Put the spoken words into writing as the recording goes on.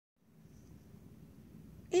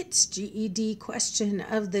It's GED question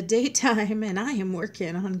of the daytime, and I am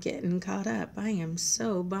working on getting caught up. I am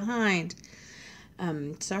so behind.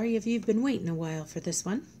 Sorry if you've been waiting a while for this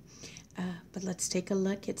one, but let's take a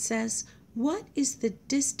look. It says, what is the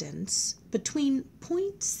distance between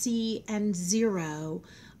point C and 0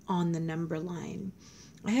 on the number line?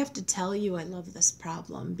 I have to tell you I love this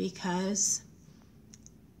problem because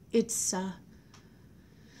it's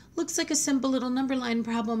looks like a simple little number line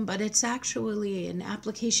problem, but it's actually an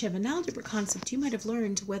application of an algebra concept you might have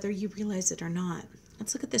learned whether you realize it or not.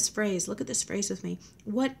 Let's look at this phrase. Look at this phrase with me.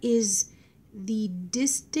 What is the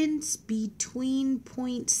distance between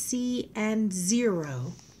point C and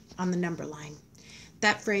 0 on the number line?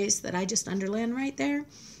 That phrase that I just underlined right there,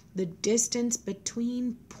 the distance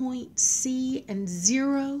between point C and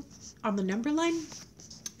 0 on the number line,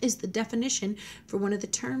 is the definition for one of the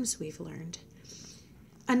terms we've learned.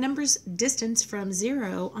 A number's distance from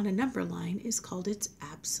 0 on a number line is called its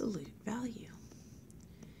absolute value.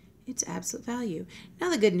 Its absolute value.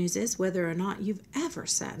 Now the good news is, whether or not you've ever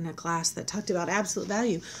sat in a class that talked about absolute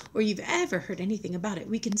value or you've ever heard anything about it,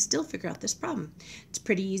 we can still figure out this problem. It's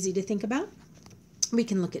pretty easy to think about. We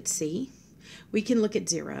can look at C, we can look at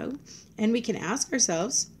 0, and we can ask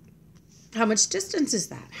ourselves, how much distance is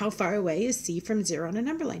that? How far away is C from 0 on a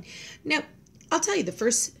number line? Now, I'll tell you the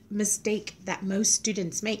first mistake that most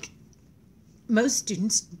students make. Most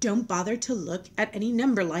students don't bother to look at any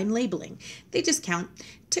number line labeling. They just count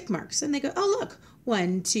tick marks and they go, oh, look,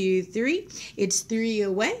 1, 2, 3. It's 3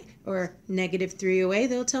 away, or -3 away,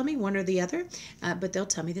 they'll tell me, one or the other, but they'll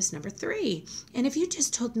tell me this number 3. And if you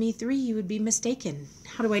just told me 3, you would be mistaken.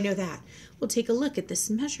 How do I know that? Well, take a look at this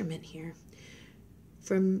measurement here.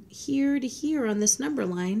 From here to here on this number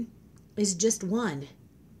line is just 1.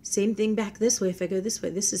 Same thing back this way. If I go this way,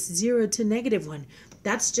 this is 0 to -1.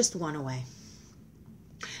 That's just 1 away.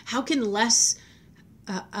 How can less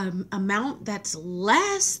amount that's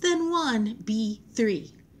less than 1 be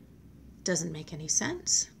 3? Doesn't make any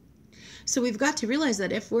sense. So we've got to realize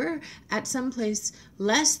that if we're at some place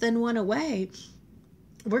less than 1 away,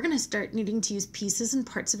 we're going to start needing to use pieces and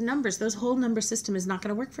parts of numbers. Those whole number system is not going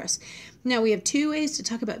to work for us. Now, we have 2 ways to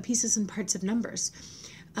talk about pieces and parts of numbers.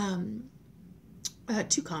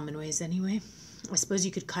 2 common ways anyway. I suppose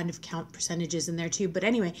you could kind of count percentages in there too, but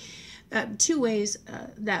anyway, 2 ways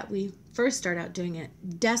that we first start out doing it: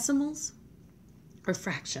 decimals or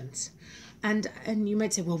fractions. And you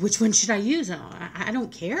might say, well, which one should I use? I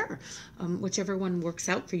don't care, whichever one works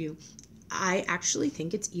out for you. I actually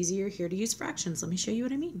think it's easier here to use fractions. Let me show you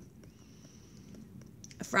what I mean.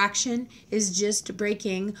 A fraction is just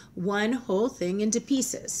breaking one whole thing into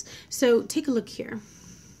pieces. So take a look here.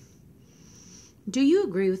 Do you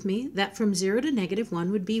agree with me that from 0 to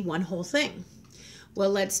 -1 would be one whole thing? Well,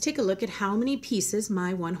 let's take a look at how many pieces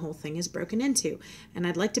my one whole thing is broken into. And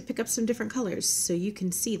I'd like to pick up some different colors so you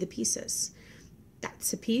can see the pieces.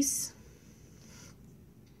 That's a piece.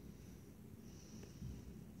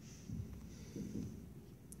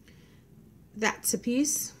 That's a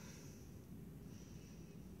piece.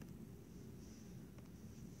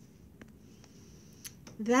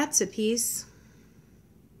 That's a piece.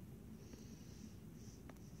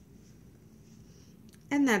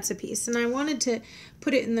 And that's a piece. And I wanted to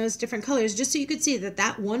put it in those different colors just so you could see that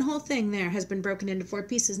that one whole thing there has been broken into 4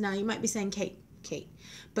 pieces. Now you might be saying, Kate,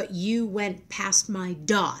 but you went past my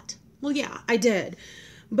dot. Well, yeah, I did.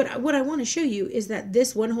 But what I want to show you is that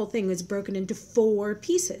this one whole thing is broken into 4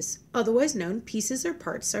 pieces. Otherwise known, pieces or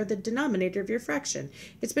parts are the denominator of your fraction.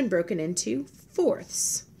 It's been broken into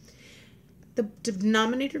fourths. The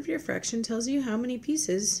denominator of your fraction tells you how many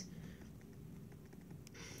pieces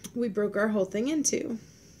we broke our whole thing into.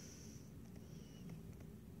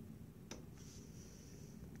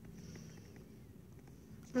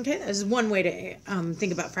 Okay, that's one way to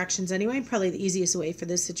think about fractions anyway, probably the easiest way for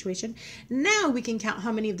this situation. Now we can count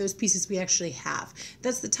how many of those pieces we actually have.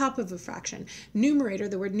 That's the top of a fraction. Numerator,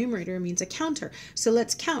 the word numerator means a counter. So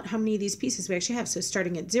let's count how many of these pieces we actually have. So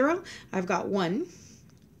starting at 0, I've got 1,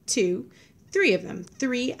 2, 3 of them.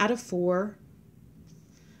 3 out of 4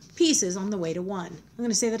 pieces on the way to 1. I'm going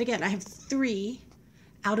to say that again. I have 3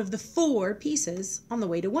 out of the 4 pieces on the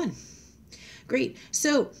way to 1. Great.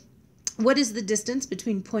 So what is the distance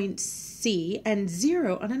between point C and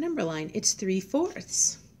 0 on a number line? It's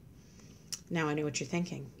 3/4. Now I know what you're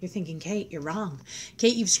thinking. You're thinking, Kate, you're wrong.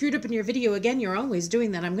 Kate, you've screwed up in your video again. You're always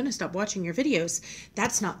doing that. I'm going to stop watching your videos.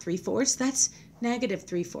 That's not 3/4. That's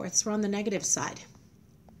 -3/4. We're on the negative side.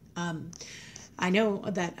 I know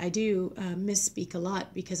that I do misspeak a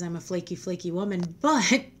lot because I'm a flaky woman,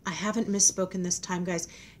 but I haven't misspoken this time, guys.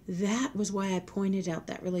 That was why I pointed out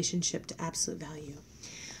that relationship to absolute value.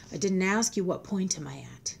 I didn't ask you what point am I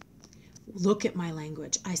at. Look at my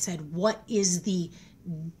language. I said, what is the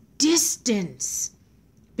distance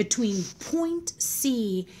between point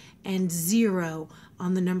C and 0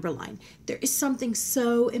 on the number line? There is something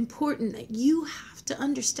so important that you have to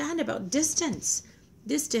understand about distance.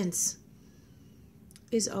 Distance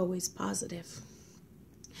is always positive.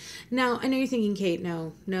 Now, I know you're thinking, Kate,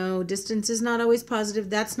 no, distance is not always positive.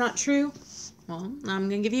 That's not true. Well, I'm going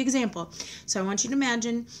to give you an example. So I want you to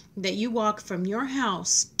imagine that you walk from your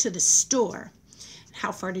house to the store.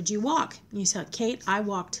 How far did you walk? You said, Kate, I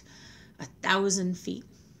walked 1,000 feet.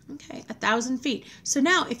 Okay, 1,000 feet. So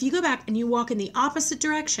now if you go back and you walk in the opposite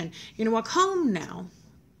direction, you're going to walk home now.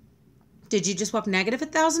 Did you just walk negative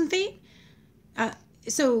 1,000 feet?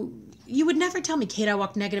 So you would never tell me, Kate, I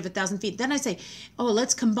walked negative 1,000 feet. Then I say, oh,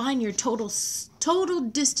 let's combine your total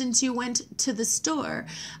distance you went to the store.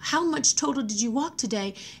 How much total did you walk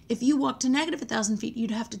today? If you walked to negative 1,000 feet,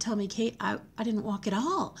 you'd have to tell me, Kate, I didn't walk at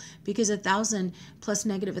all, because 1,000 plus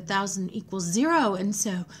negative 1,000 equals 0. And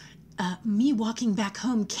so me walking back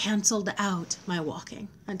home canceled out my walking.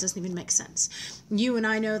 That doesn't even make sense. You and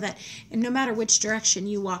I know that no matter which direction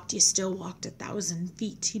you walked, you still walked 1,000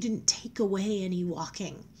 feet. You didn't take away any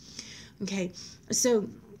walking. Okay, so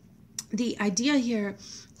the idea here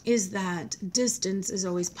is that distance is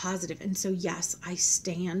always positive. And so, yes, I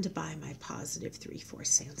stand by my positive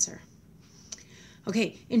 3/4 answer.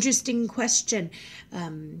 Okay, interesting question.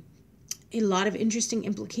 A lot of interesting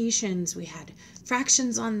implications. We had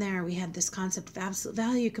fractions on there. We had this concept of absolute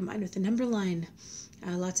value combined with the number line.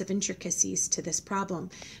 Lots of intricacies to this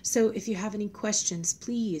problem. So if you have any questions,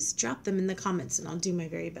 please drop them in the comments and I'll do my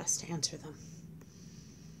very best to answer them.